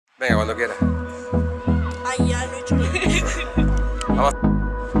Venga, cuando quieras. Ay, ya lo he hecho bien. Vamos.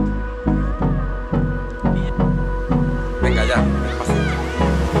 Venga, ya.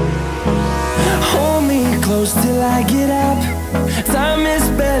 Hold me close till I get up. Time is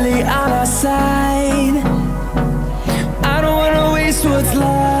barely on our side. I don't wanna waste what's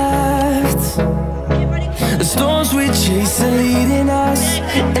left. The storms we chase are leading us,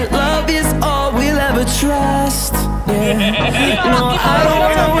 and love is all we'll ever trust. Yeah. No, I don't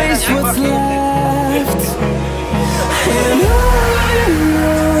wanna waste what's left. And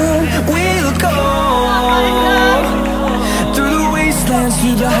on we'll go, through the wastelands,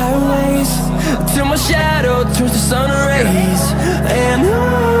 through the highways, till my shadow turns to sun rays. And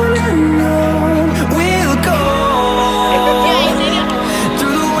on we'll go,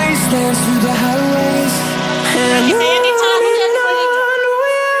 through the wastelands, through the highways, and on.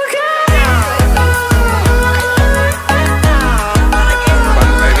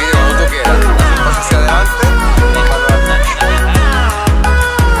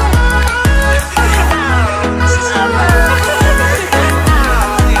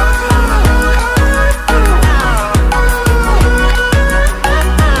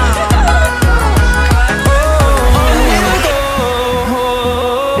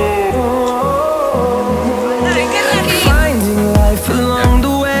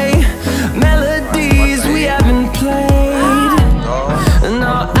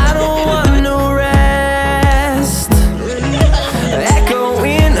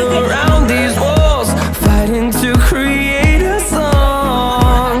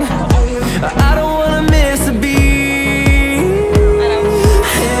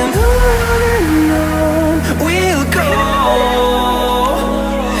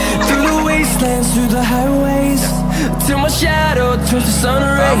 Through the highways, till my shadow turns to sun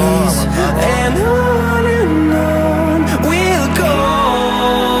rays. And on we'll go,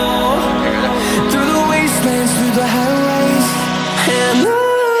 through the wastelands, through the highways, and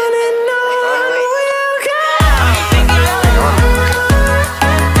on we'll go.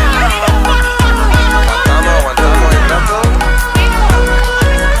 Aguantamos el rato.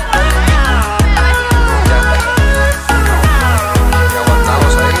 Y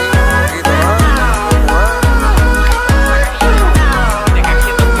aguantamos ahí un poquito más.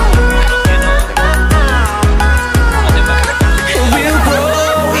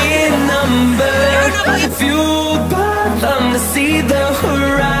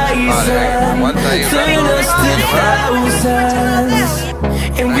 Turn us to thousands,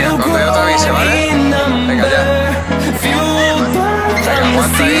 and we'll grow in number, fueled by them to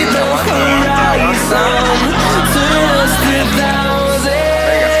see the horizon. Turn us to thousands,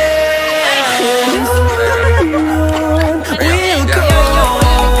 and on we'll go,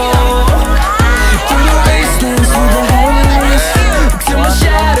 through the wastelands, through the highways, till my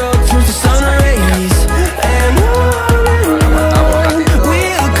shadow turns to sun rays. And on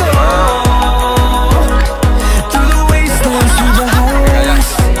we'll go, through the wastelands, through the highways,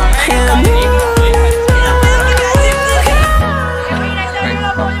 and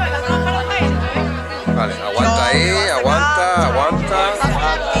Vale, aguanta ahí, aguanta.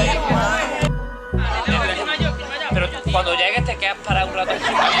 Pero cuando llegues te quedas para un rato.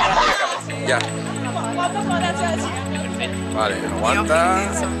 Ya. Vale, aguanta.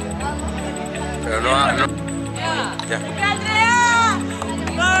 Pero no. Ya. Venga,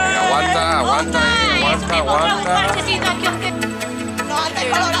 aguanta ahí, aguanta.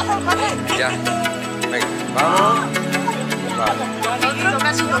 Ya. Venga, vamos. Vale.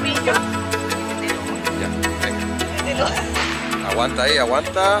 Ya, venga. Aguanta ahí,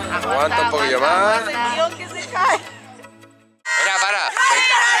 aguanta un poquillo más. Venga, para.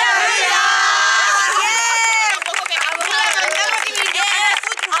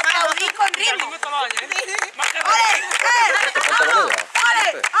 Aplaudí con ritmo.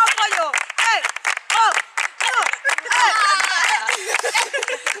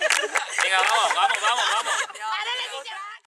 Venga, vamos.